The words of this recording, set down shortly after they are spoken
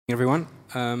Everyone.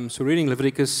 So reading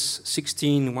Leviticus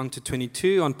 16, 1 to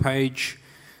 22 on page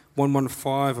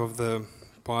 115 of the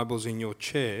Bibles in your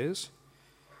chairs.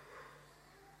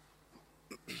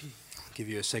 I'll give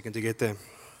you a second to get there.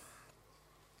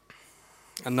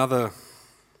 Another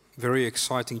very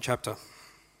exciting chapter.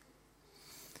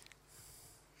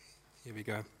 Here we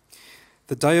go.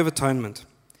 The Day of Atonement.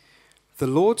 The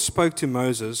Lord spoke to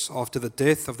Moses after the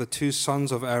death of the two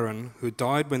sons of Aaron who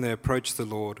died when they approached the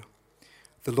Lord.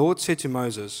 The Lord said to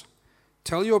Moses,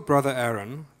 "Tell your brother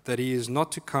Aaron that he is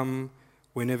not to come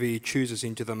whenever he chooses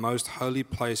into the most holy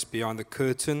place beyond the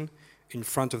curtain in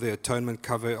front of the atonement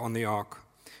cover on the ark,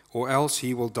 or else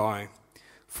he will die.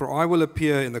 For I will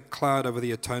appear in the cloud over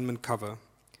the atonement cover.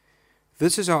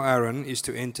 This is how Aaron is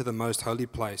to enter the most holy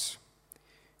place.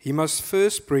 He must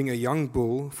first bring a young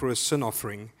bull for a sin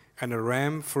offering and a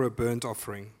ram for a burnt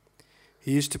offering.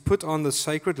 He is to put on the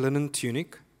sacred linen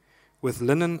tunic with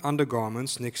linen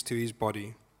undergarments next to his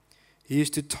body. He is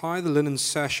to tie the linen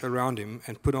sash around him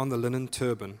and put on the linen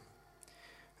turban.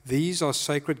 These are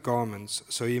sacred garments,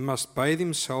 so he must bathe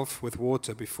himself with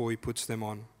water before he puts them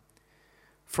on.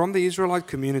 From the Israelite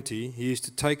community, he is to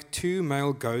take 2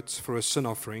 male goats for a sin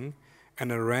offering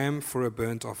and a ram for a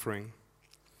burnt offering.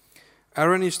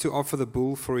 Aaron is to offer the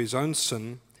bull for his own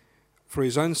sin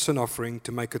offering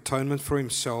to make atonement for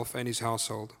himself and his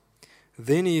household.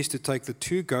 Then he is to take the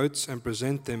 2 goats and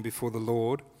present them before the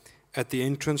Lord at the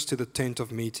entrance to the tent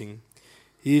of meeting.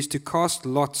 He is to cast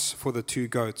lots for the 2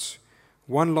 goats,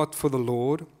 1 lot for the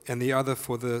Lord and the other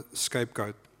for the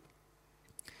scapegoat.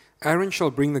 Aaron shall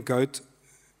bring the goat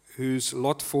whose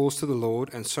lot falls to the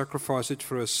Lord and sacrifice it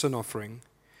for a sin offering.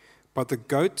 But the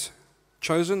goat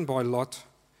chosen by lot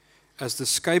as the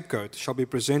scapegoat shall be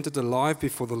presented alive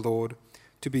before the Lord,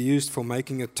 to be used for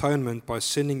making atonement by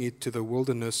sending it to the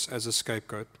wilderness as a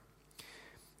scapegoat.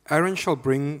 Aaron shall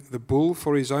bring the bull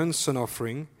for his own sin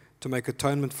offering to make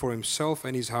atonement for himself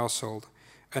and his household,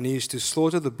 and he is to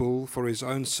slaughter the bull for his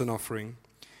own sin offering.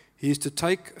 He is to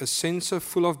take a censer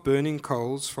full of burning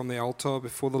coals from the altar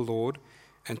before the Lord,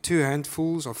 and 2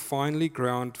 handfuls of finely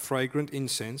ground fragrant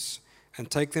incense, and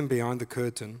take them behind the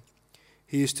curtain.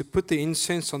 He is to put the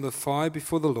incense on the fire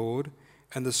before the Lord,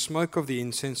 and the smoke of the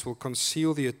incense will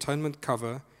conceal the atonement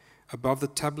cover above the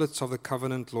tablets of the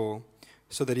covenant law,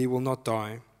 so that he will not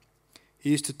die.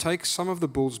 He is to take some of the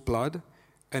bull's blood,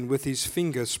 and with his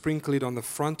finger sprinkle it on the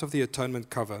front of the atonement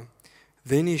cover.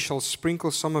 Then he shall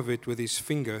sprinkle some of it with his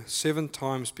finger 7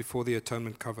 times before the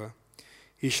atonement cover.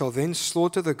 He shall then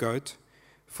slaughter the goat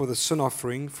for the sin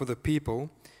offering for the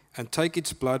people, and take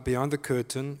its blood behind the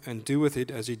curtain, and do with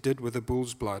it as he did with the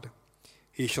bull's blood.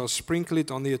 He shall sprinkle it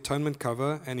on the atonement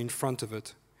cover and in front of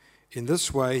it. In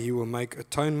this way he will make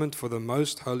atonement for the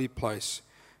most holy place,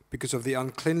 because of the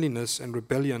uncleanliness and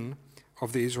rebellion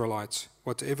of the Israelites,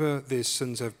 whatever their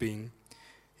sins have been.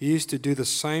 He is to do the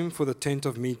same for the tent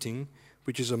of meeting,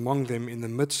 which is among them in the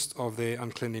midst of their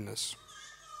uncleanliness.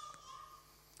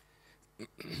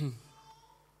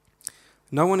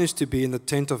 No one is to be in the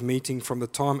tent of meeting from the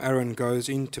time Aaron goes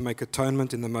in to make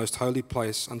atonement in the most holy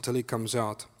place until he comes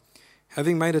out,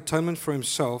 having made atonement for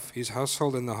himself, his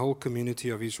household, and the whole community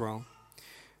of Israel.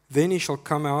 Then he shall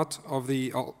come out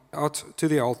to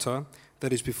the altar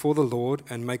that is before the Lord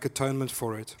and make atonement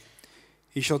for it.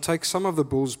 He shall take some of the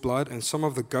bull's blood and some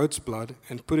of the goat's blood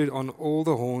and put it on all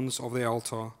the horns of the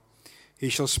altar. He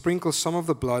shall sprinkle some of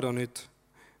the blood on it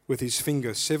with his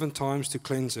finger 7 times to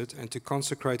cleanse it and to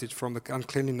consecrate it from the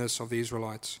uncleanliness of the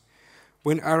Israelites.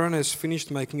 When Aaron has finished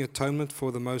making atonement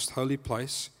for the most holy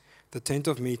place, the tent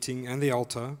of meeting and the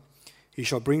altar, he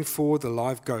shall bring forward the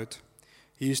live goat.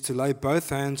 He is to lay both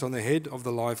hands on the head of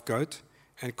the live goat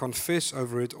and confess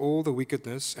over it all the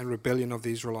wickedness and rebellion of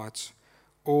the Israelites,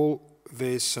 all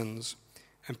their sins,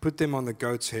 and put them on the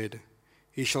goat's head.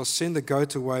 He shall send the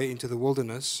goat away into the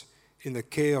wilderness in the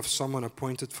care of someone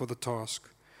appointed for the task.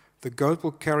 The goat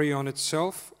will carry on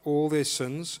itself all their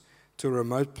sins to a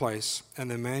remote place, and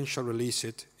the man shall release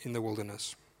it in the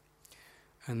wilderness."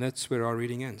 And that's where our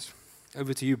reading ends.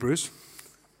 Over to you, Bruce.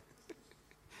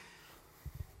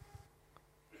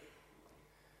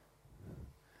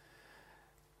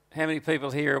 How many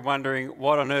people here are wondering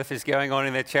what on earth is going on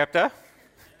in that chapter?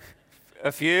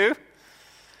 A few.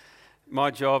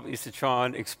 My job is to try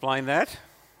and explain that,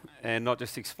 and not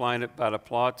just explain it, but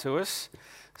apply it to us.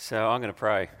 So I'm going to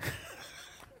pray.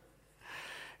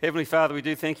 Heavenly Father, we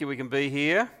do thank you we can be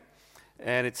here,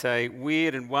 and it's a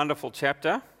weird and wonderful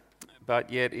chapter,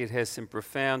 but yet it has some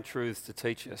profound truths to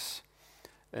teach us.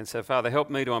 And so, Father, help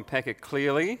me to unpack it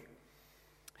clearly.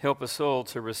 Help us all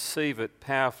to receive it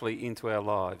powerfully into our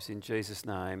lives. In Jesus'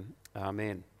 name,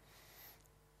 amen.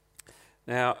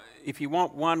 Now, if you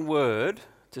want one word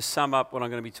to sum up what I'm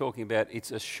going to be talking about,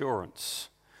 it's assurance.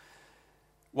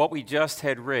 What we just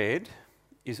had read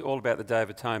is all about the Day of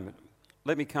Atonement.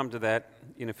 Let me come to that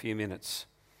in a few minutes.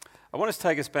 I want to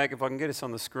take us back, if I can get us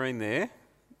on the screen there.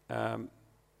 Can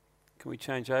we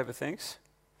change over, thanks?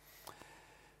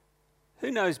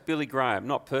 Who knows Billy Graham?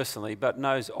 Not personally, but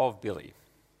knows of Billy.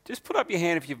 Just put up your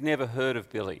hand if you've never heard of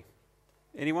Billy.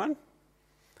 Anyone?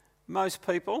 Most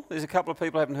people. There's a couple of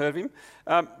people who haven't heard of him.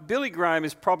 Billy Graham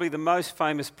is probably the most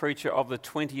famous preacher of the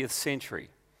 20th century.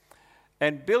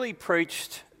 And Billy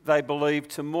preached, they believe,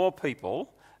 to more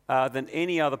people than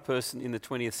any other person in the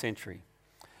 20th century.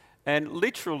 And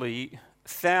literally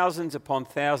thousands upon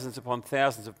thousands upon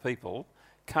thousands of people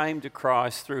came to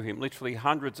Christ through him, literally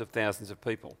hundreds of thousands of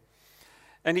people.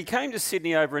 And he came to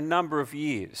Sydney over a number of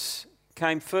years.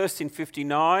 Came first in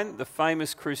 59, the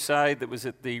famous crusade that was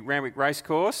at the Randwick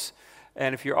Racecourse.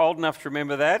 And if you're old enough to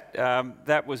remember that,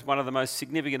 that was one of the most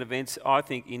significant events, I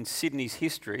think, in Sydney's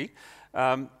history.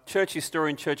 Church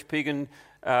historian Stuart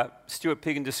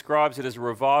Piggin describes it as a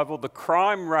revival. The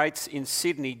crime rates in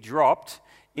Sydney dropped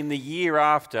in the year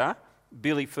after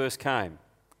Billy first came,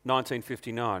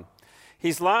 1959.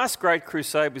 His last great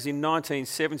crusade was in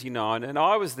 1979, and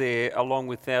I was there along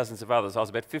with thousands of others. I was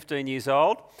about 15 years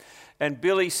old. And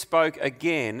Billy spoke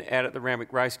again out at the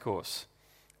Randwick Racecourse.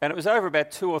 And it was over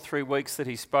about 2 or 3 weeks that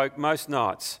he spoke, most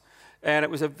nights. And it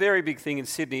was a very big thing in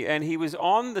Sydney. And he was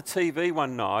on the TV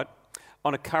one night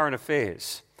on A Current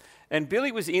Affairs. And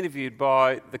Billy was interviewed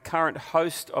by the current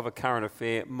host of A Current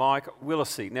Affair, Mike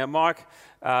Willesee. Now, Mike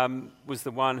was the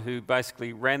one who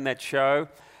basically ran that show.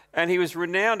 And he was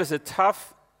renowned as a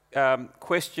tough,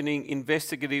 questioning,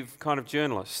 investigative kind of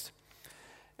journalist.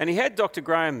 And he had Dr.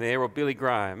 Graham there, or Billy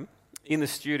Graham, in the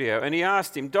studio, and he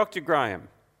asked him, Dr. Graham,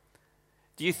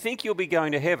 do you think you'll be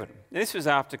going to heaven? Now, this was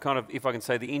after kind of, if I can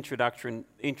say, the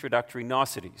introductory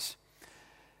niceties.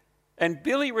 And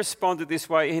Billy responded this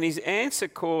way, and his answer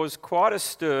caused quite a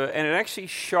stir, and it actually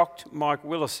shocked Mike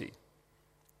Willesee.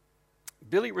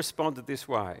 Billy responded this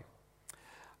way,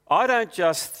 I don't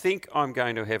just think I'm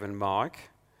going to heaven,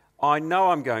 Mike. I know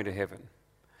I'm going to heaven.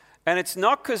 And it's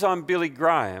not because I'm Billy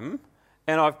Graham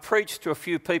and I've preached to a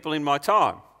few people in my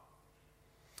time.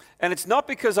 And it's not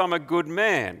because I'm a good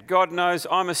man. God knows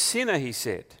I'm a sinner, he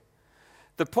said.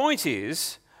 The point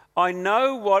is, I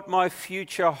know what my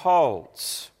future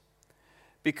holds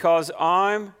because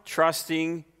I'm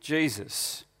trusting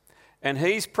Jesus. And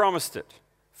he's promised it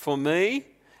for me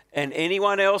and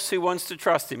anyone else who wants to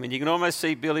trust him. And you can almost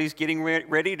see Billy's getting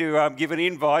ready to give an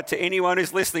invite to anyone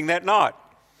who's listening that night.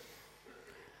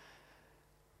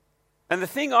 And the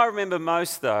thing I remember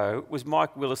most, though, was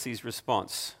Mike Willesee's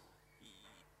response.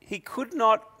 He could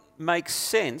not make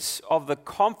sense of the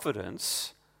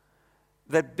confidence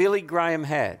that Billy Graham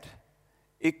had.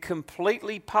 It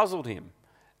completely puzzled him.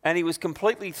 And he was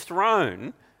completely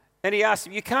thrown. And he asked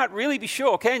him, you can't really be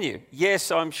sure, can you?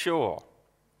 Yes, I'm sure.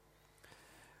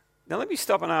 Now let me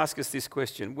stop and ask us this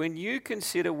question. When you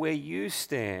consider where you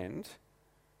stand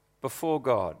before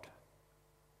God,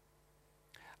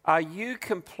 are you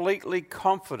completely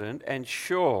confident and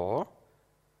sure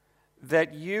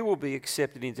that you will be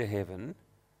accepted into heaven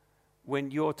when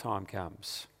your time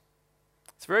comes?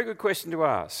 It's a very good question to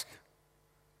ask.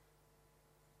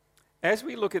 As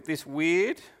we look at this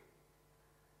weird,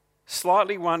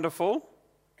 slightly wonderful,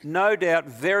 no doubt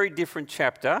very different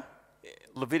chapter,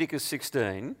 Leviticus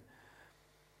 16,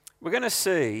 we're going to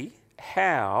see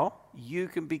how you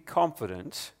can be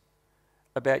confident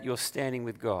about your standing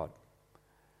with God.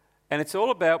 And it's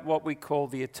all about what we call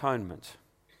the atonement.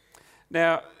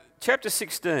 Now, chapter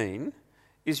 16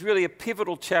 is really a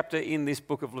pivotal chapter in this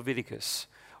book of Leviticus.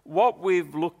 What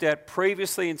we've looked at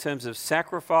previously in terms of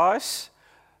sacrifice,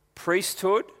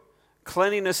 priesthood,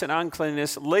 cleanliness and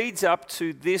uncleanness leads up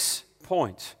to this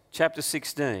point, chapter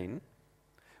 16,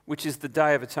 which is the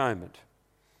Day of Atonement.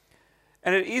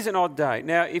 And it is an odd day.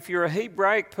 Now, if you're a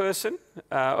Hebraic person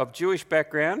of Jewish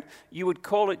background, you would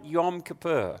call it Yom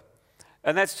Kippur.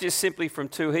 And that's just simply from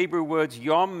two Hebrew words,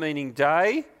 Yom meaning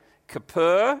day,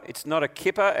 Kippur, it's not a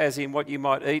kippa as in what you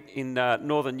might eat in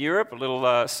Northern Europe, a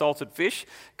little salted fish.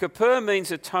 Kippur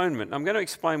means atonement. I'm going to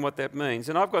explain what that means.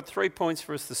 And I've got 3 points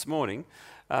for us this morning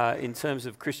in terms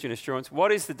of Christian assurance.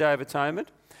 What is the Day of Atonement?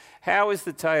 How is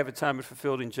the Day of Atonement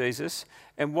fulfilled in Jesus?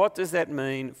 And what does that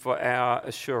mean for our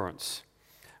assurance?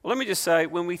 Well, let me just say,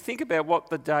 when we think about what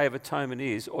the Day of Atonement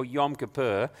is, or Yom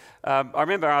Kippur, I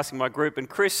remember asking my group, and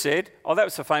Chris said, oh, that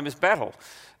was a famous battle.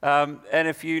 And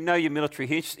if you know your military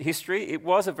history, it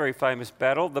was a very famous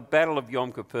battle, the Battle of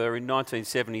Yom Kippur in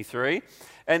 1973.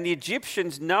 And the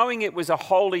Egyptians, knowing it was a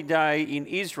holy day in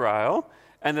Israel,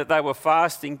 and that they were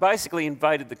fasting basically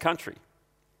invaded the country.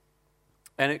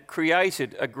 And it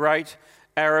created a great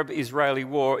Arab-Israeli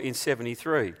war in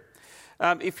 73.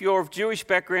 If you're of Jewish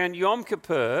background, Yom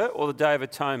Kippur, or the Day of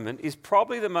Atonement, is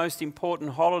probably the most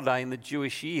important holiday in the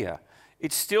Jewish year.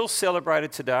 It's still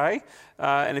celebrated today,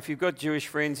 and if you've got Jewish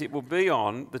friends, it will be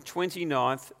on the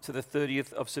 29th to the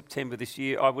 30th of September this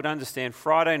year. I would understand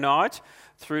Friday night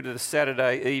through to the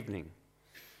Saturday evening.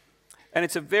 And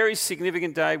it's a very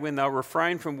significant day when they'll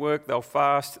refrain from work, they'll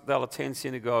fast, they'll attend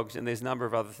synagogues, and there's a number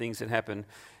of other things that happen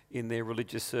in their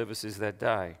religious services that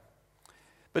day.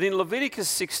 But in Leviticus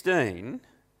 16,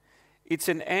 it's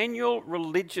an annual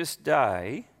religious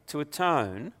day to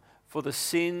atone for the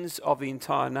sins of the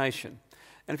entire nation.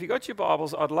 And if you've got your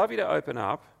Bibles, I'd love you to open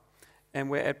up, and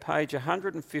we're at page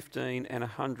 115 and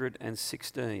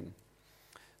 116.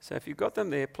 So if you've got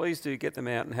them there, please do get them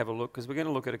out and have a look, because we're going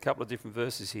to look at a couple of different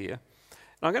verses here.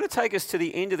 And I'm going to take us to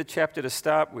the end of the chapter to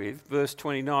start with, verse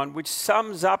 29, which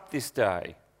sums up this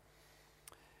day.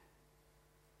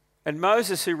 And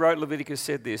Moses, who wrote Leviticus,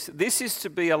 said this: "This is to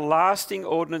be a lasting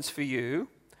ordinance for you.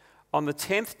 On the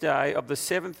 10th day of the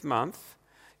 7th month,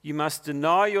 you must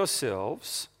deny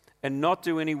yourselves and not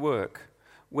do any work,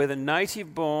 whether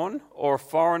native born or a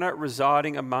foreigner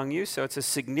residing among you." So it's a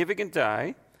significant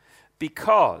day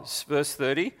because, verse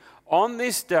 30, "On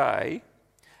this day,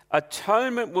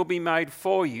 atonement will be made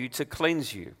for you to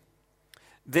cleanse you.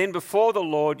 Then before the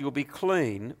Lord you'll be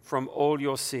clean from all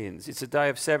your sins." It's a day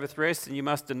of Sabbath rest, and you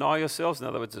must deny yourselves. In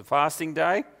other words, it's a fasting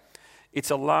day.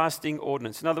 It's a lasting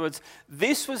ordinance. In other words,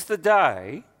 this was the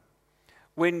day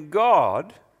when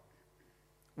God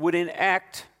would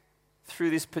enact,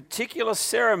 through this particular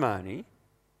ceremony,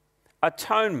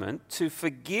 atonement to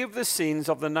forgive the sins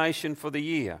of the nation for the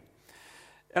year.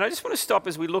 And I just want to stop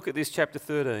as we look at this chapter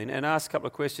 13 and ask a couple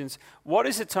of questions. What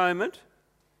is atonement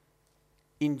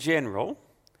in general?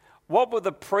 What were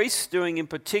the priests doing in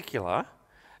particular?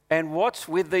 And what's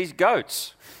with these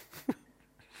goats?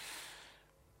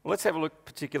 Well, let's have a look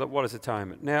particular. What is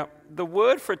atonement? Now, the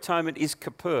word for atonement is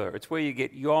Kippur. It's where you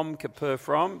get Yom Kippur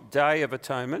from, Day of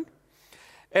Atonement.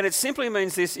 And it simply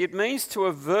means this: it means to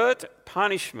avert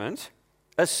punishment,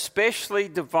 especially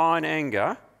divine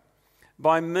anger,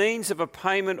 by means of a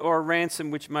payment or a ransom,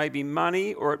 which may be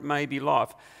money or it may be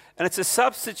life. And it's a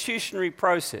substitutionary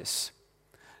process.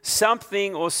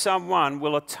 Something or someone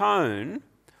will atone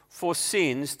for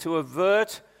sins to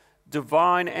avert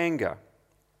divine anger.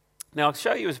 Now, I'll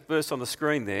show you a verse on the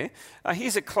screen there.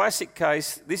 Here's a classic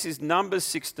case. This is Numbers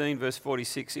 16, verse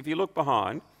 46. If you look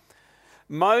behind,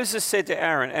 Moses said to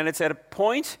Aaron, and it's at a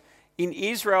point in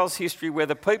Israel's history where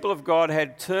the people of God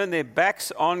had turned their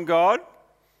backs on God.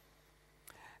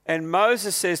 And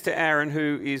Moses says to Aaron,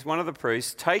 who is one of the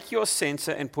priests, "Take your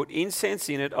censer and put incense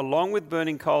in it, along with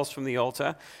burning coals from the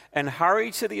altar, and hurry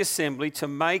to the assembly to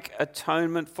make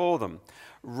atonement for them.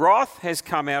 Wrath has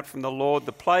come out from the Lord,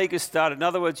 the plague has started." In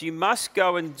other words, you must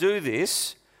go and do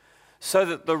this so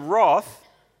that the wrath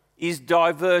is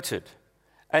diverted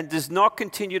and does not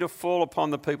continue to fall upon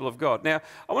the people of God. Now,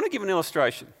 I want to give an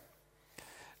illustration.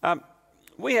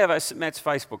 We have a St. Matt's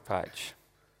Facebook page.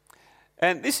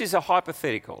 And this is a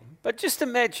hypothetical, but just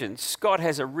imagine Scott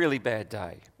has a really bad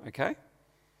day, okay?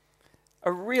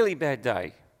 A really bad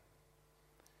day.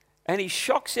 And he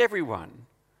shocks everyone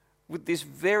with this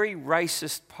very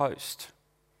racist post.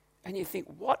 And you think,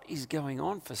 what is going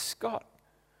on for Scott?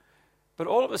 But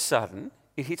all of a sudden,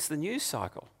 it hits the news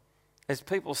cycle as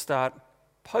people start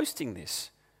posting this.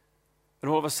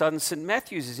 And all of a sudden, St.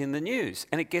 Matthew's is in the news,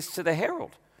 and it gets to the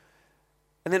Herald.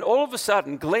 And then all of a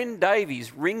sudden, Glenn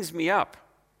Davies rings me up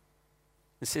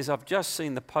and says, "I've just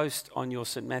seen the post on your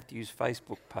St. Matthew's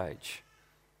Facebook page.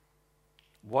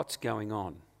 What's going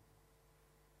on?"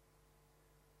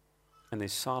 And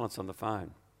there's silence on the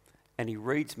phone. And he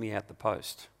reads me out the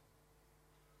post.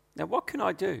 Now, what can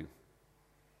I do?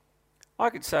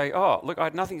 I could say, "Oh, look, I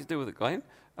had nothing to do with it, Glenn.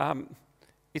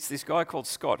 It's this guy called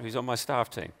Scott who's on my staff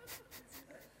team.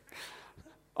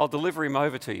 I'll deliver him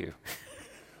over to you."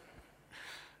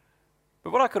 But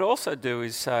what I could also do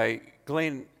is say,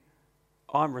 "Glenn,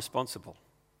 I'm responsible.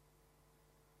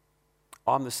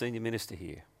 I'm the senior minister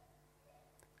here.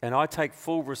 And I take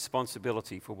full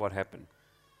responsibility for what happened.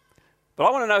 But I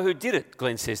want to know who did it,"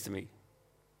 Glenn says to me.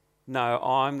 "No,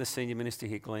 I'm the senior minister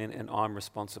here, Glenn, and I'm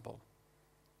responsible."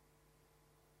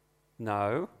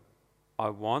 "No,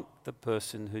 I want the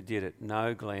person who did it."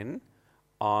 "No, Glenn,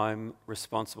 I'm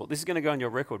responsible." This is going to go on your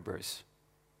record, Bruce.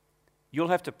 You'll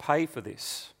have to pay for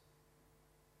this.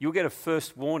 You'll get a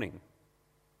first warning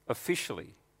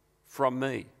officially from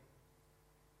me.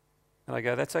 And I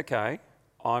go, "That's okay,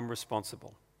 I'm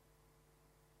responsible."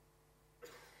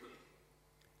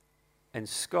 And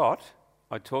Scott,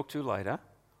 I talk to later,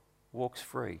 walks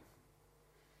free.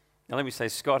 Now let me say,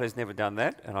 Scott has never done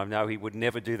that, and I know he would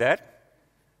never do that.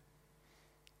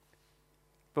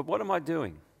 But what am I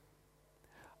doing?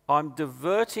 I'm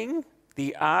diverting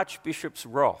the Archbishop's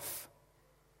wrath,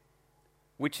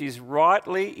 which is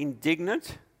rightly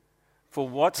indignant for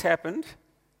what's happened,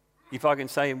 if I can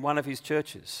say, in one of his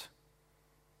churches.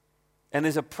 And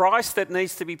there's a price that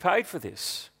needs to be paid for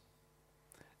this.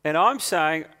 And I'm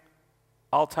saying,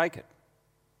 I'll take it.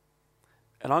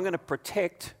 And I'm going to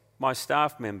protect my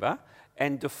staff member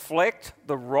and deflect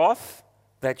the wrath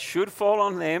that should fall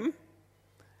on them,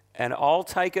 and I'll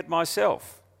take it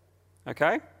myself.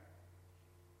 Okay?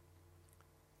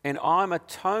 And I'm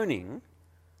atoning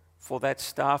for that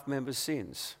staff member's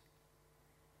sins.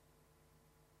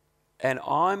 And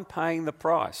I'm paying the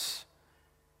price,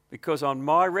 because on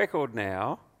my record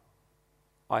now,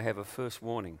 I have a first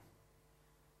warning.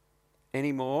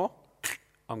 Any more,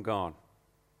 I'm gone.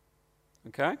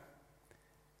 Okay?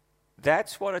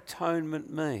 That's what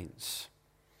atonement means.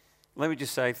 Let me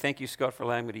just say thank you, Scott, for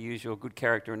allowing me to use your good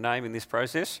character and name in this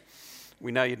process.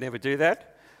 We know you'd never do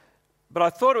that. But I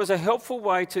thought it was a helpful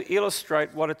way to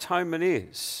illustrate what atonement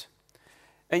is.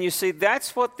 And you see,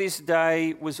 that's what this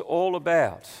day was all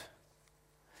about.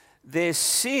 Their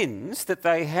sins that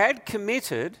they had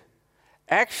committed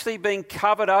actually being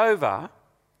covered over,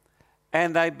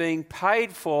 and they being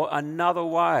paid for another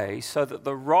way so that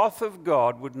the wrath of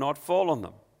God would not fall on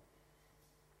them.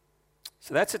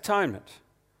 So that's atonement.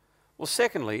 Well,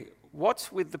 secondly,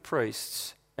 what's with the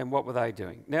priests and what were they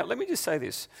doing? Now, let me just say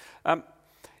this.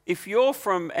 If you're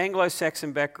from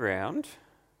Anglo-Saxon background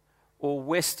or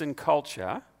Western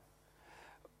culture,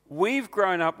 we've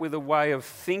grown up with a way of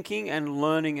thinking and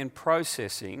learning and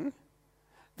processing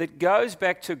that goes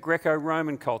back to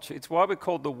Greco-Roman culture. It's why we're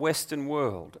called the Western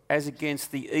world, as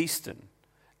against the Eastern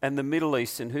and the Middle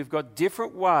Eastern, who've got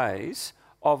different ways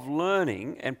of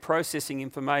learning and processing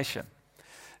information.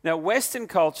 Now, Western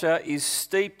culture is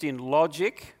steeped in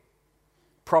logic,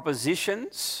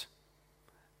 propositions,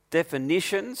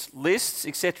 definitions, lists,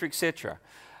 etc., etc.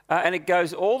 And it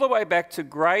goes all the way back to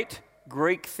great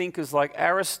Greek thinkers like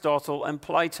Aristotle and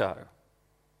Plato.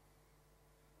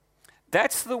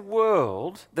 That's the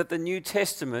world that the New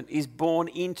Testament is born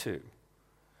into.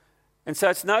 And so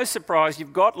it's no surprise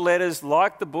you've got letters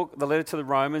like the letter to the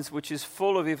Romans, which is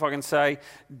full of, if I can say,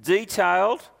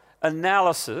 detailed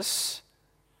analysis,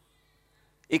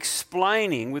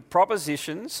 explaining with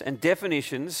propositions and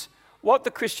definitions what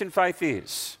the Christian faith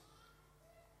is.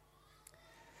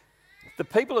 The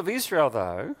people of Israel,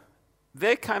 though,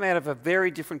 they came out of a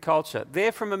very different culture.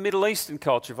 They're from a Middle Eastern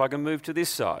culture, if I can move to this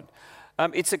side.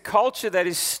 It's a culture that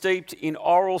is steeped in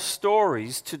oral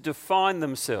stories to define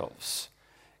themselves.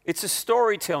 It's a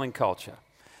storytelling culture.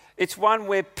 It's one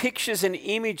where pictures and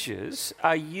images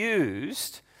are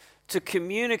used to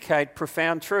communicate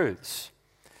profound truths.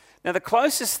 Now, the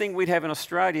closest thing we'd have in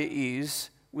Australia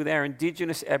is with our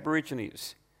Indigenous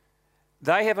Aborigines.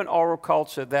 They have an oral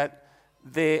culture that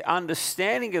their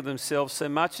understanding of themselves so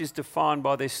much is defined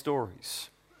by their stories.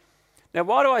 Now,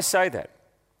 why do I say that?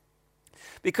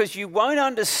 Because you won't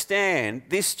understand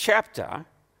this chapter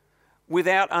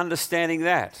without understanding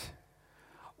that.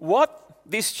 What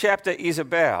this chapter is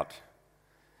about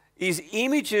is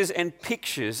images and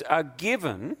pictures are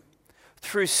given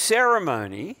through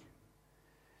ceremony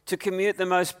to communicate the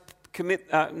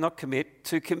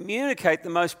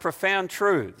most profound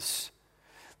truths,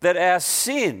 that our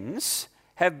sins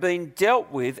have been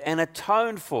dealt with and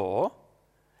atoned for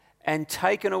and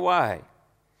taken away.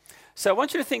 So I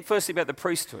want you to think firstly about the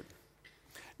priesthood.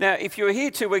 Now, if you were here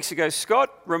 2 weeks ago,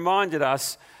 Scott reminded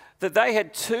us that they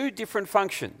had two different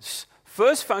functions.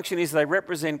 First function is they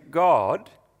represent God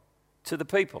to the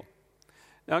people.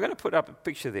 Now, I'm going to put up a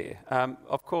picture there.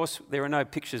 Of course, there are no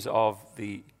pictures of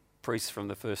the priests from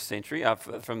the first century,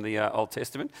 from the Old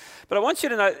Testament. But I want you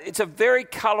to know it's a very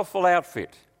colourful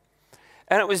outfit.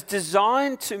 And it was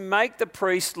designed to make the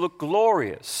priest look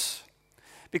glorious.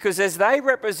 Because as they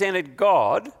represented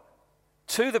God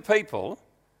to the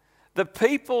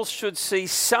people should see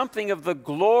something of the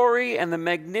glory and the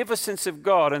magnificence of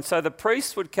God. And so the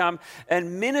priest would come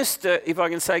and minister, if I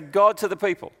can say, God to the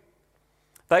people.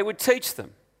 They would teach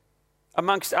them,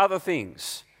 amongst other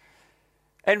things.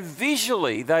 And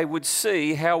visually they would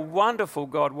see how wonderful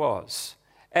God was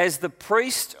as the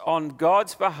priest on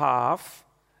God's behalf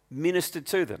ministered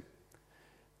to them.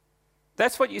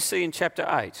 That's what you see in chapter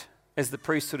 8 as the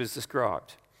priesthood is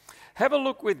described. Have a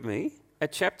look with me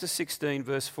at chapter 16,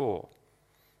 verse 4.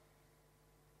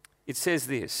 it says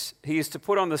this: he is to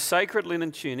put on the sacred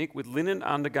linen tunic with linen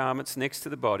undergarments next to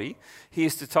the body. He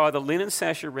is to tie the linen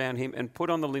sash around him and put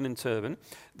on the linen turban.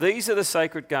 These are the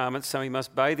sacred garments, so he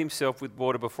must bathe himself with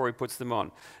water before he puts them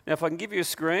on. Now, if I can give you a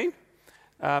screen.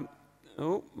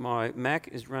 My Mac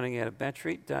is running out of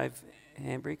battery. Dave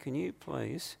Hambry, can you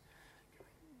please?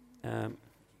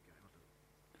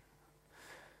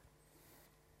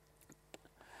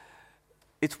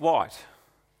 It's white,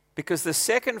 because the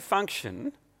second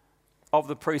function of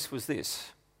the priest was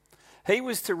this. He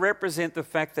was to represent the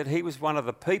fact that he was one of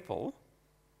the people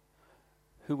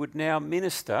who would now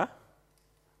minister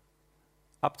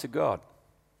up to God.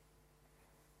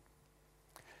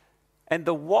 And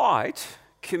the white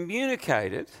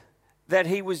communicated that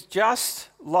he was just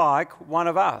like one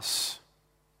of us,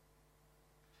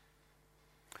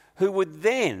 who would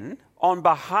then, on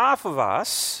behalf of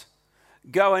us,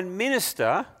 go and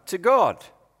minister to God.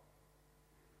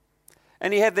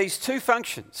 And he had these two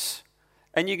functions.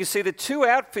 And you can see the two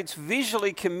outfits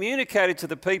visually communicated to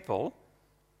the people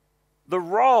the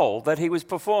role that he was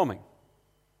performing.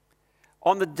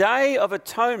 On the Day of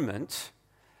Atonement,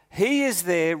 he is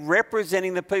there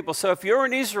representing the people. So if you're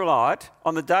an Israelite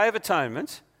on the Day of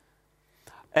Atonement,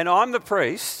 and I'm the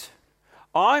priest,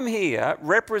 I'm here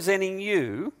representing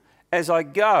you as I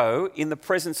go in the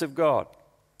presence of God.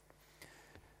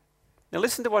 Now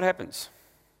listen to what happens.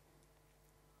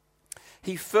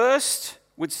 He first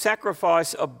would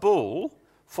sacrifice a bull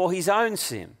for his own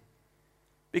sin,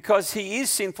 because he is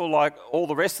sinful like all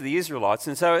the rest of the Israelites,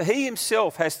 and so he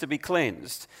himself has to be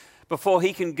cleansed before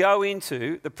he can go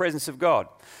into the presence of God.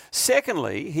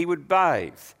 Secondly, he would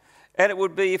bathe, and it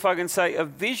would be, if I can say, a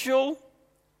visual,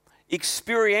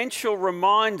 experiential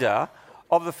reminder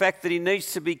of the fact that he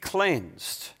needs to be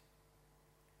cleansed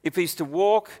if he's to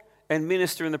walk and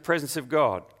minister in the presence of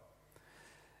God.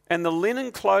 And the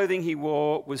linen clothing he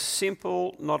wore was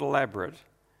simple, not elaborate.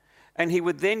 And he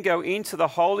would then go into the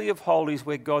Holy of Holies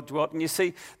where God dwelt. And you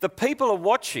see, the people are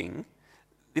watching,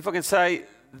 if I can say,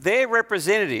 their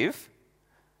representative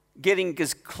getting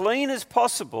as clean as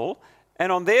possible,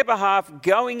 and on their behalf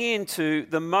going into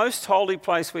the most holy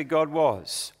place where God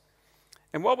was.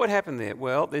 And what would happen there?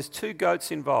 Well, there's two goats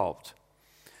involved.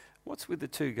 What's with the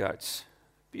two goats?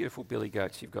 Beautiful billy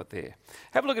goats you've got there.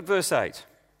 Have a look at verse 8.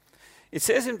 It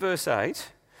says in verse 8,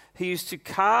 he used to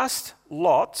cast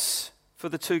lots for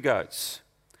the two goats.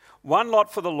 One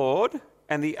lot for the Lord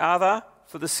and the other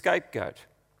for the scapegoat.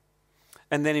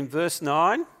 And then in verse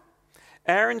 9,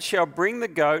 Aaron shall bring the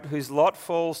goat whose lot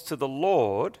falls to the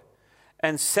Lord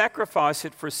and sacrifice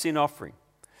it for a sin offering.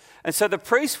 And so the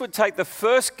priest would take the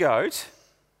first goat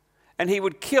and he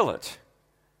would kill it.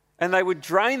 And they would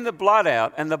drain the blood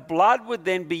out, and the blood would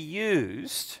then be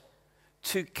used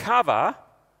to cover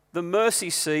the mercy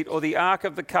seat or the Ark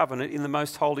of the Covenant in the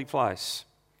most holy place.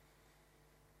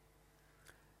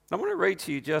 I want to read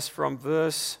to you just from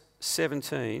verse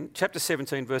 17, chapter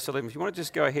 17, verse 11. If you want to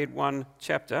just go ahead one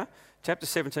chapter, chapter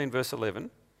 17, verse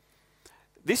 11.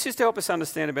 This is to help us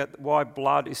understand about why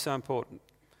blood is so important.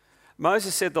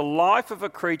 Moses said, "The life of a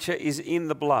creature is in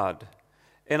the blood,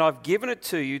 and I've given it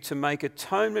to you to make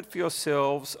atonement for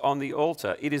yourselves on the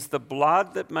altar. It is the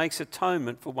blood that makes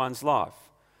atonement for one's life."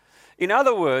 In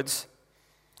other words,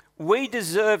 we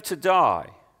deserve to die.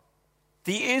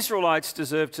 The Israelites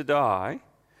deserve to die.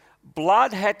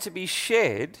 Blood had to be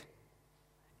shed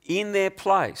in their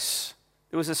place.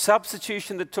 There was a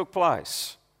substitution that took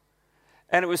place.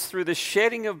 And it was through the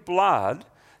shedding of blood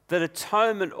that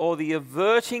atonement, or the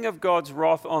averting of God's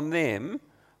wrath on them,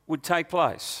 would take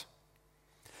place.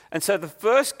 And so the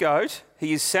first goat,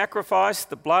 he is sacrificed,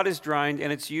 the blood is drained,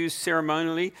 and it's used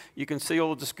ceremonially. You can see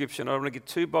all the description. I don't want to get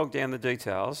too bogged down in the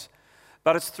details.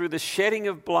 But it's through the shedding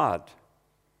of blood.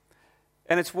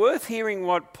 And it's worth hearing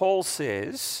what Paul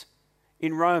says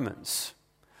in Romans.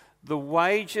 The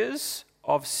wages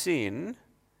of sin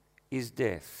is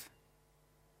death.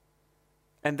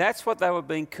 And that's what they were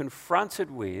being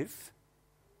confronted with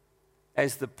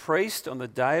as the priest on the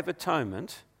Day of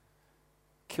Atonement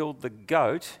killed the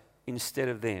goat instead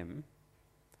of them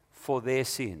for their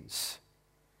sins.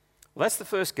 Well, that's the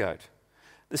first goat.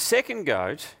 The second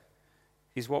goat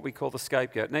is what we call the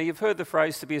scapegoat. Now, you've heard the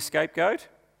phrase to be a scapegoat.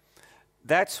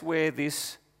 That's where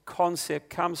this concept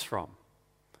comes from.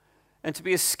 And to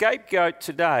be a scapegoat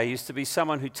today is to be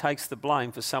someone who takes the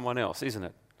blame for someone else, isn't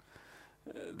it?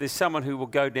 There's someone who will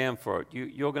go down for it.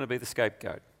 You're going to be the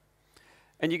scapegoat.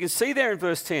 And you can see there in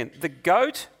verse 10, the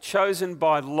goat chosen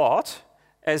by Lot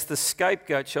as the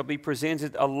scapegoat shall be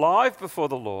presented alive before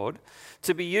the Lord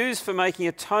to be used for making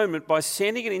atonement by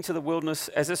sending it into the wilderness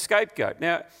as a scapegoat.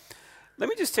 Now, Let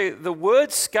me just tell you, the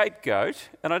word scapegoat,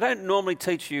 and I don't normally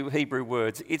teach you Hebrew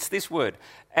words, it's this word,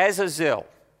 Azazel.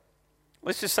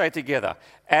 Let's just say it together,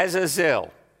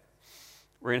 Azazel.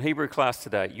 We're in Hebrew class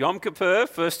today. Yom Kippur,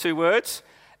 first two words,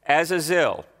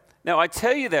 Azazel. Now, I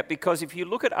tell you that because if you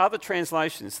look at other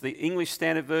translations, the English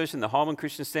Standard Version, the Holman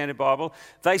Christian Standard Bible,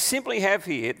 they simply have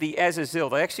here the Azazel.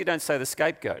 They actually don't say the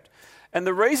scapegoat. And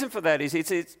the reason for that is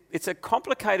it's a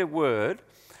complicated word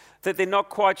that they're not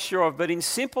quite sure of, but in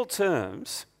simple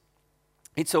terms,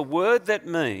 it's a word that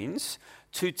means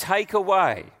to take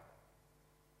away.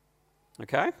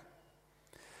 Okay?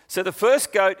 So the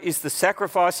first goat is the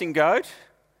sacrificing goat.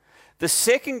 The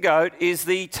second goat is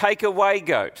the take-away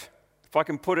goat, if I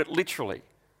can put it literally,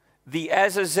 the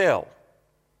Azazel.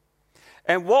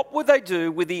 And what would they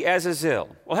do with the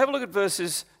Azazel? Well, have a look at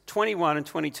verses 21 and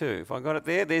 22. If I got it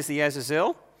there, there's the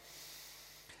Azazel.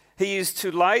 He is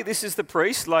to lay, this is the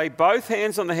priest, lay both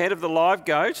hands on the head of the live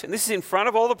goat, and this is in front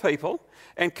of all the people,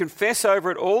 and confess over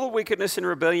it all the wickedness and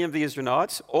rebellion of the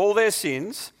Israelites, all their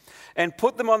sins, and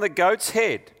put them on the goat's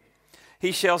head.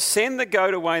 He shall send the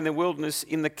goat away in the wilderness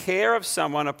in the care of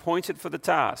someone appointed for the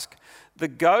task. The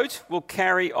goat will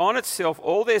carry on itself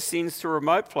all their sins to a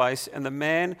remote place, and the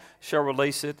man shall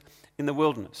release it in the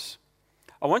wilderness.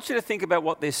 I want you to think about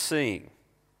what they're seeing.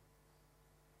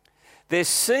 They're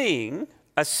seeing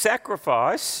a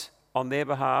sacrifice on their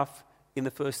behalf in the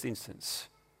first instance.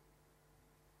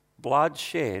 Blood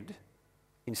shed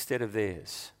instead of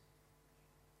theirs.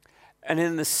 And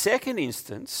in the second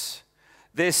instance,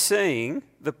 they're seeing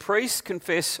the priests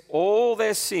confess all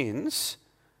their sins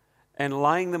and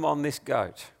laying them on this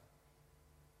goat,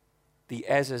 the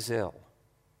Azazel.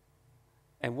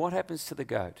 And what happens to the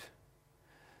goat?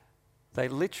 They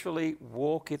literally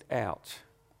walk it out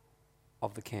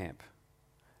of the camp.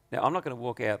 Now, I'm not going to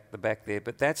walk out the back there,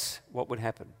 but that's what would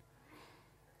happen.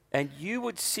 And you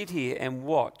would sit here and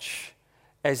watch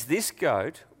as this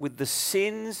goat, with the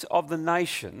sins of the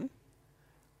nation,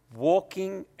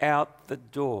 walking out the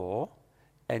door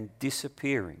and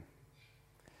disappearing.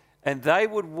 And they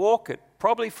would walk it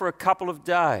probably for a couple of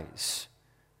days.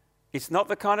 It's not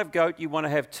the kind of goat you want to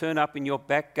have turn up in your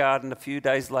back garden a few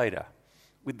days later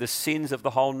with the sins of the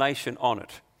whole nation on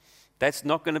it. That's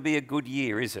not going to be a good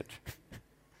year, is it?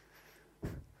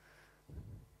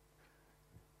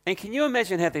 And can you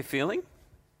imagine how they're feeling?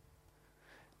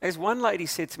 As one lady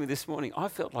said to me this morning, I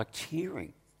felt like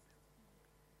cheering.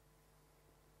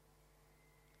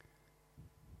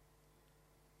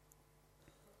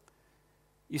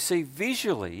 You see,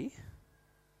 visually,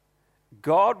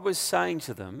 God was saying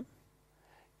to them,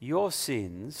 your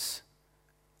sins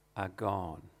are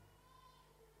gone.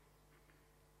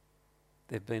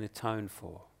 They've been atoned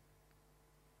for.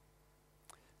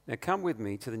 Now come with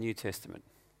me to the New Testament.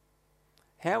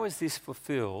 How is this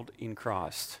fulfilled in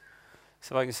Christ?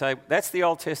 So I can say, that's the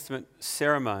Old Testament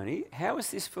ceremony. How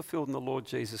is this fulfilled in the Lord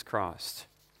Jesus Christ?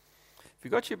 If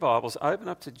you've got your Bibles, open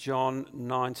up to John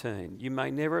 19. You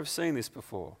may never have seen this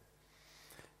before.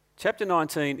 Chapter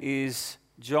 19 is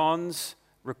John's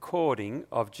recording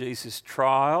of Jesus'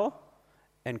 trial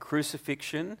and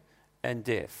crucifixion and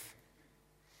death.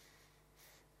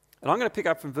 And I'm going to pick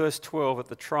up from verse 12 at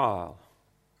the trial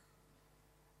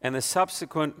and the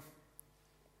subsequent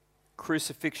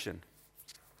crucifixion.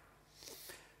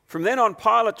 From then on,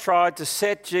 Pilate tried to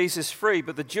set Jesus free,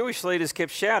 but the Jewish leaders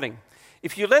kept shouting,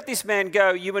 if you let this man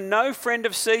go, you are no friend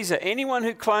of Caesar. Anyone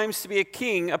who claims to be a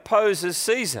king opposes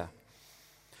Caesar.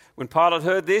 When Pilate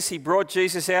heard this, he brought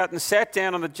Jesus out and sat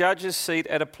down on the judge's seat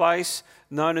at a place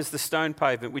known as the Stone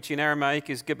Pavement, which in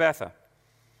Aramaic is Gabbatha.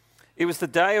 It was the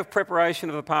day of preparation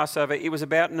of the Passover. It was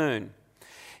about noon.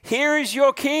 Here is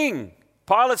your king,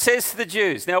 Pilate says to the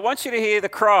Jews. Now I want you to hear the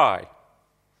cry.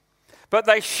 But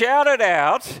they shouted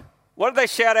out, what did they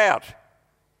shout out?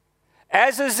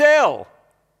 Azazel.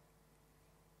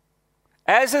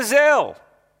 Azazel.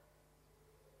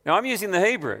 Now I'm using the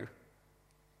Hebrew.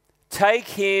 Take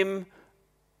him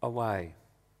away.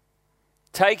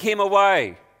 Take him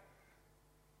away.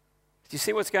 Do you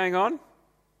see what's going on?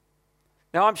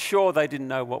 Now I'm sure they didn't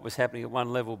know what was happening at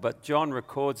one level, but John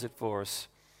records it for us.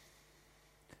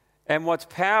 And what's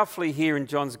powerfully here in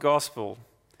John's Gospel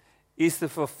is the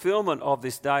fulfillment of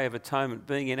this Day of Atonement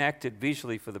being enacted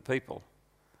visually for the people.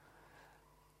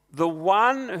 The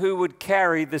one who would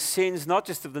carry the sins not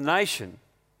just of the nation,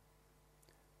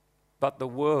 but the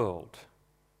world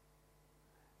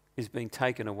is being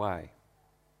taken away.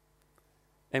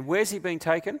 And where's he being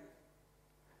taken?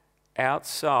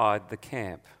 Outside the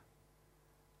camp,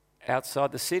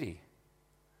 outside the city.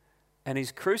 And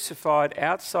he's crucified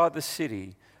outside the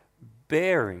city,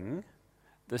 bearing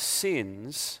the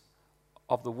sins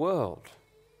of the world.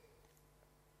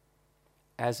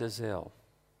 Azazel.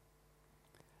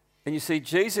 And you see,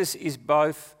 Jesus is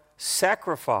both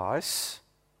sacrifice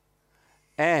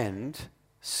and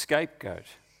scapegoat.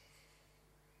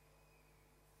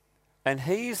 And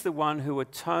he is the one who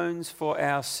atones for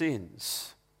our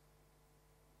sins.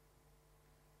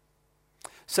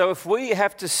 So if we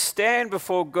have to stand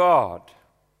before God,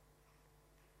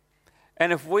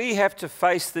 and if we have to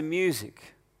face the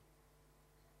music,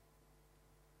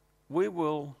 we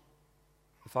will,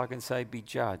 if I can say, be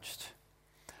judged.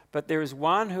 But there is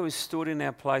one who has stood in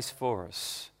our place for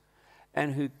us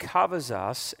and who covers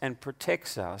us and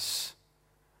protects us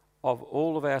of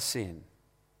all of our sin.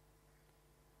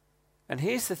 And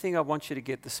here's the thing I want you to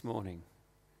get this morning.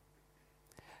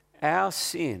 Our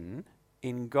sin,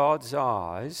 in God's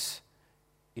eyes,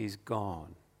 is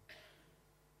gone.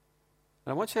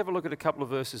 And I want you to have a look at a couple of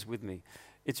verses with me.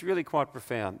 It's really quite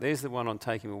profound. There's the one on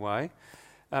Take Him Away.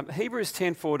 Hebrews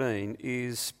 10:14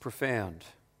 is profound.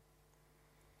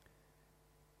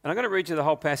 And I'm going to read you the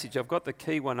whole passage. I've got the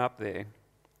key one up there.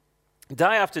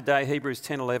 Day after day, Hebrews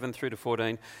 10:11 through to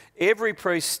 14, every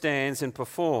priest stands and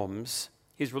performs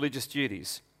his religious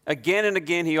duties. Again and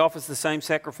again he offers the same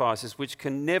sacrifices which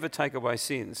can never take away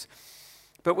sins.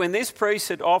 But when this priest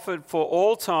had offered for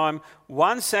all time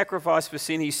one sacrifice for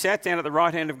sin, he sat down at the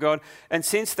right hand of God, and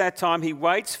since that time he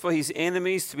waits for his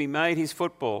enemies to be made his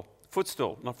footstool.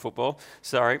 Not football,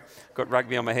 sorry, got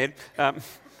rugby on my head.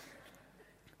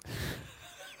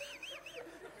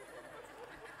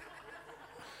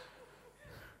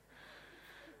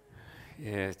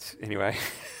 Anyway.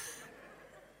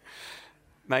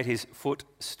 Made his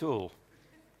footstool.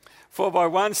 For by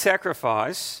one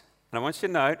sacrifice, and I want you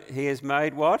to note, he has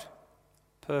made what?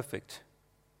 Perfect.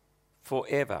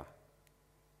 Forever.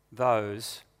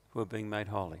 Those who are being made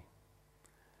holy.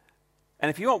 And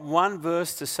if you want one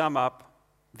verse to sum up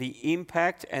the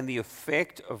impact and the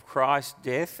effect of Christ's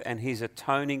death and his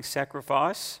atoning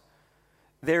sacrifice,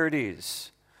 there it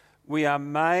is. We are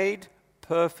made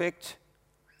perfect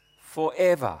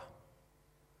forever.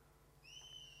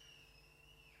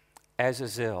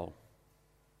 Azazel,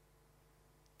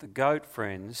 the goat,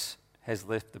 friends, has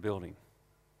left the building.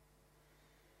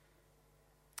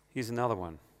 Here's another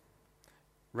one.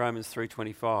 Romans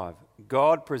 3:25.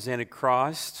 God presented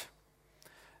Christ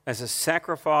as a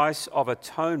sacrifice of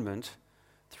atonement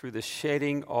through the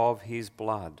shedding of his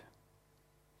blood.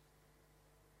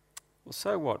 Well,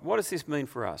 so what? What does this mean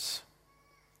for us?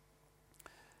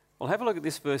 Well, have a look at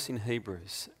this verse in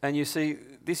Hebrews. And you see,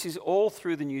 this is all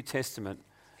through the New Testament.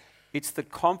 It's the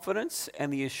confidence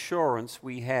and the assurance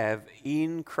we have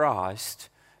in Christ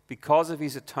because of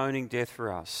his atoning death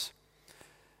for us.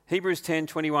 Hebrews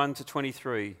 10:21 to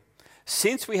 23.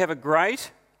 Since we have a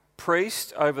great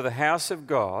priest over the house of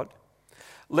God,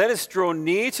 let us draw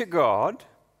near to God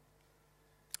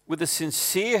with a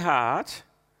sincere heart,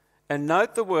 and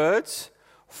note the words,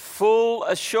 full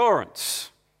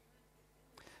assurance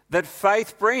that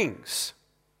faith brings,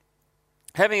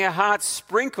 having our hearts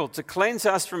sprinkled to cleanse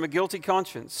us from a guilty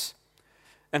conscience,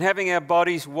 and having our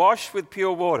bodies washed with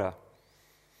pure water.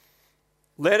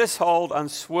 Let us hold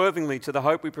unswervingly to the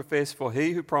hope we profess, for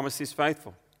he who promised is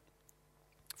faithful.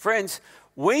 Friends,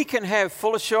 we can have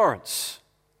full assurance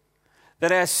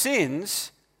that our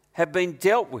sins have been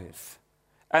dealt with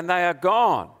and they are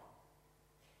gone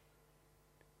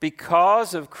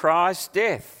because of Christ's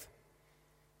death.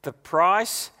 The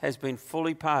price has been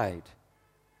fully paid,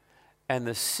 and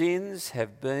the sins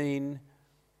have been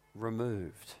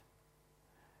removed.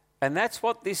 And that's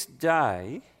what this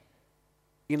day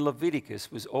in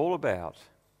Leviticus was all about.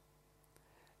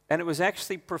 And it was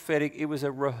actually prophetic. It was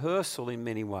a rehearsal in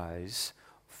many ways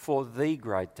for the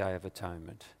great day of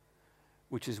atonement,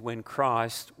 which is when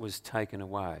Christ was taken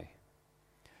away.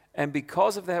 And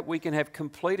because of that, we can have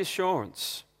complete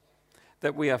assurance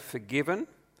that we are forgiven,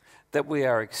 that we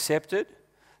are accepted,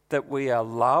 that we are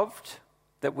loved,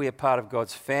 that we are part of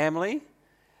God's family,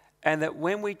 and that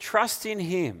when we trust in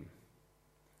him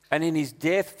and in his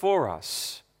death for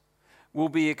us, we'll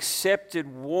be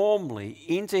accepted warmly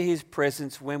into his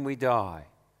presence when we die.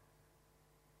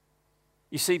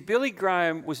 You see, Billy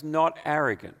Graham was not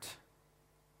arrogant,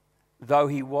 though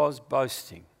he was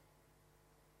boasting.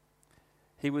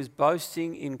 He was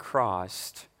boasting in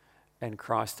Christ and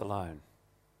Christ alone.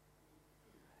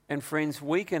 And friends,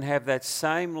 we can have that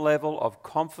same level of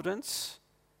confidence,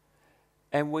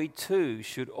 and we too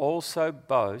should also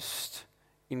boast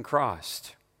in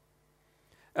Christ.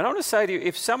 And I want to say to you,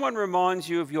 if someone reminds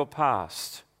you of your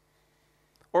past,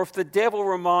 or if the devil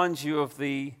reminds you of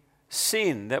the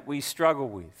sin that we struggle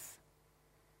with,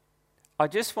 I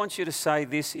just want you to say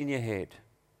this in your head: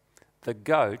 the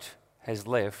goat has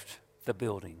left the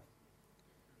building.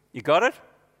 You got it?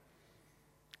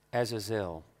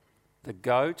 Azazel, the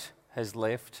goat has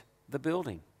left the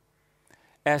building.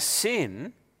 Our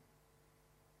sin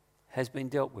has been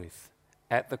dealt with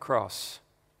at the cross.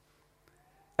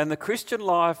 And the Christian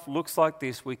life looks like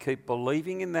this. We keep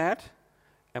believing in that,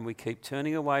 and we keep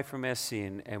turning away from our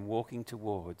sin and walking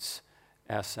towards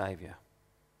our Saviour.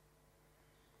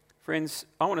 Friends,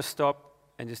 I want to stop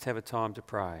and just have a time to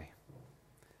pray.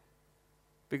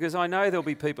 Because I know there'll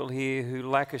be people here who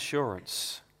lack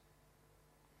assurance.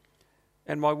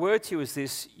 And my word to you is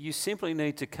this: you simply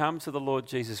need to come to the Lord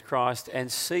Jesus Christ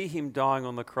and see him dying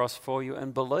on the cross for you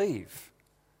and believe.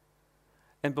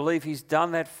 And believe he's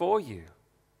done that for you.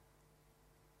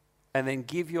 And then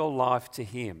give your life to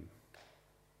him.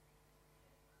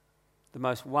 The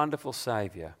most wonderful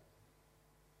Saviour,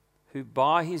 who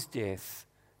by his death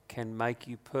can make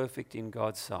you perfect in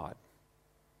God's sight.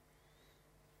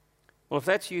 Well, if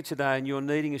that's you today and you're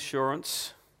needing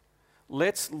assurance,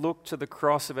 let's look to the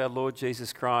cross of our Lord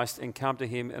Jesus Christ and come to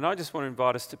him. And I just want to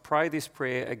invite us to pray this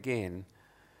prayer again.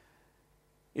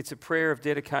 It's a prayer of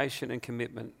dedication and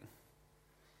commitment.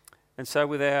 And so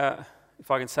with our,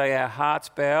 if I can say, our hearts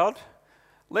bowed,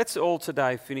 let's all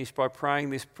today finish by praying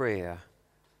this prayer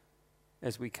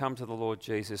as we come to the Lord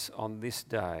Jesus on this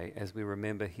day, as we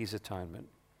remember his atonement.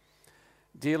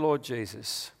 Dear Lord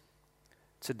Jesus,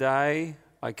 today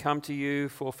I come to you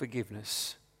for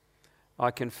forgiveness.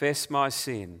 I confess my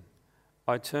sin.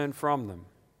 I turn from them.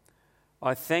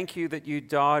 I thank you that you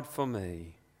died for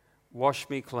me. Wash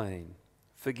me clean,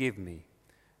 forgive me,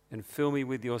 and fill me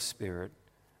with your Spirit.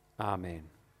 Amen.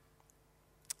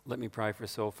 Let me pray for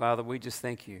us all. Father, we just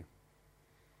thank you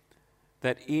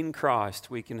that in Christ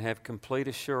we can have complete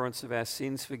assurance of our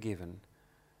sins forgiven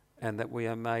and that we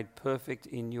are made perfect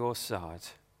in your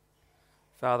sight.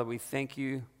 Father, we thank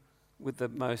you with the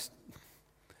most,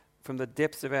 from the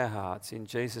depths of our hearts, in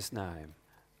Jesus' name.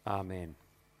 Amen.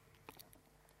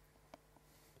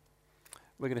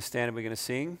 We're going to stand and we're going to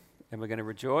sing and we're going to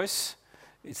rejoice.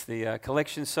 It's the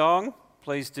collection song.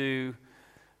 Please do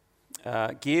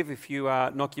give if you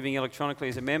are not giving electronically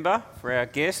as a member. For our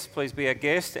guests, please be our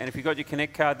guest. And if you've got your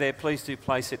Connect card there, please do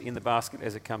place it in the basket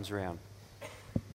as it comes around.